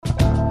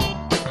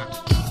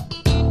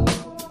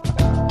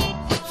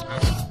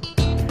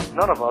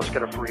none of us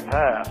get a free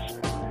pass.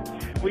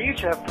 We each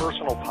have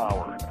personal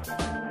power.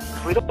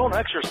 If we don't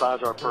exercise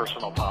our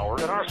personal power,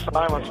 then our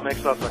silence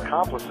makes us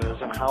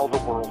accomplices in how the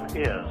world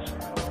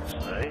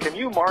is. Say, can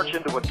you march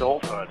into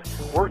adulthood,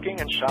 working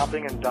and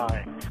shopping and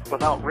dying,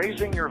 without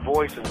raising your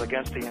voices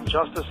against the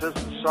injustices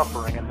and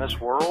suffering in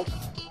this world?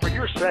 For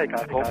your sake,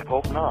 I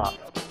hope not.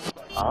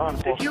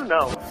 Did you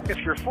know, if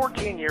you're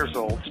 14 years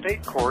old,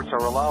 state courts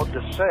are allowed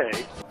to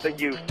say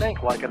that you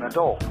think like an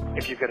adult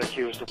if you get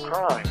accused of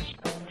crimes?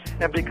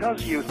 And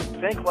because you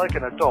think like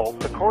an adult,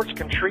 the courts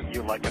can treat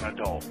you like an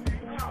adult,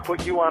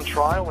 put you on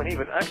trial, and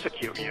even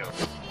execute you.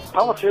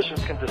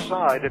 Politicians can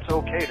decide it's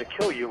okay to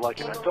kill you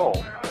like an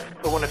adult,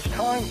 but when it's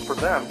time for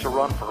them to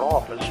run for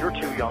office, you're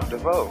too young to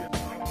vote.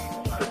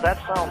 Does that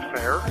sound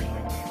fair?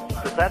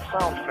 Does that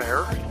sound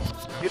fair?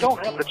 You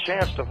don't have the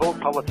chance to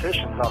vote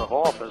politicians out of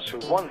office who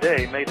one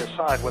day may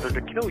decide whether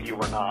to kill you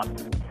or not.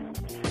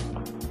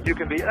 You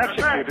can be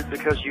executed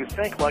because you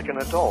think like an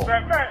adult.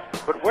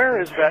 But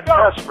where is that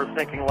test for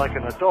thinking like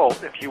an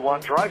adult if you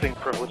want driving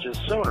privileges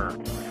sooner,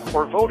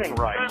 or voting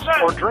rights,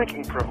 or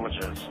drinking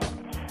privileges?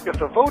 If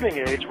the voting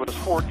age was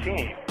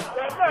 14,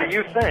 do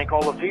you think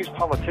all of these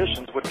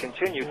politicians would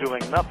continue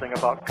doing nothing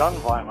about gun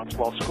violence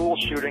while school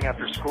shooting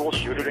after school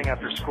shooting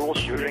after school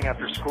shooting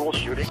after school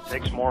shooting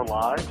takes more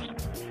lives?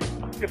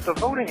 If the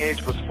voting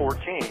age was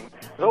 14,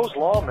 those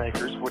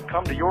lawmakers would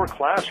come to your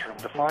classroom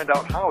to find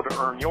out how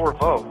to earn your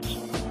votes.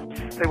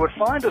 They would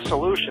find a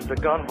solution to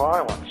gun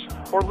violence,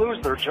 or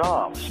lose their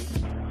jobs.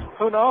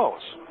 Who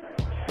knows?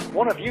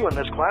 One of you in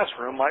this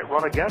classroom might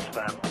run against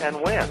them and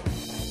win.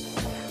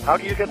 How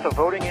do you get the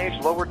voting age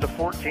lowered to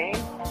 14?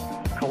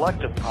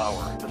 Collective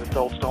power. The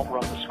adults don't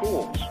run the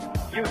schools.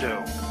 You do.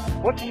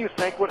 What do you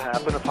think would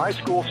happen if high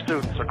school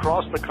students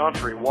across the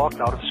country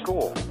walked out of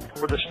school,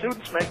 where the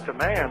students make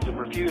demands and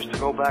refuse to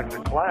go back to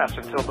class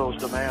until those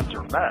demands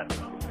are met?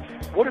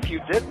 What if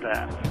you did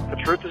that?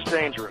 The truth is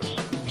dangerous.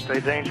 Stay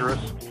dangerous.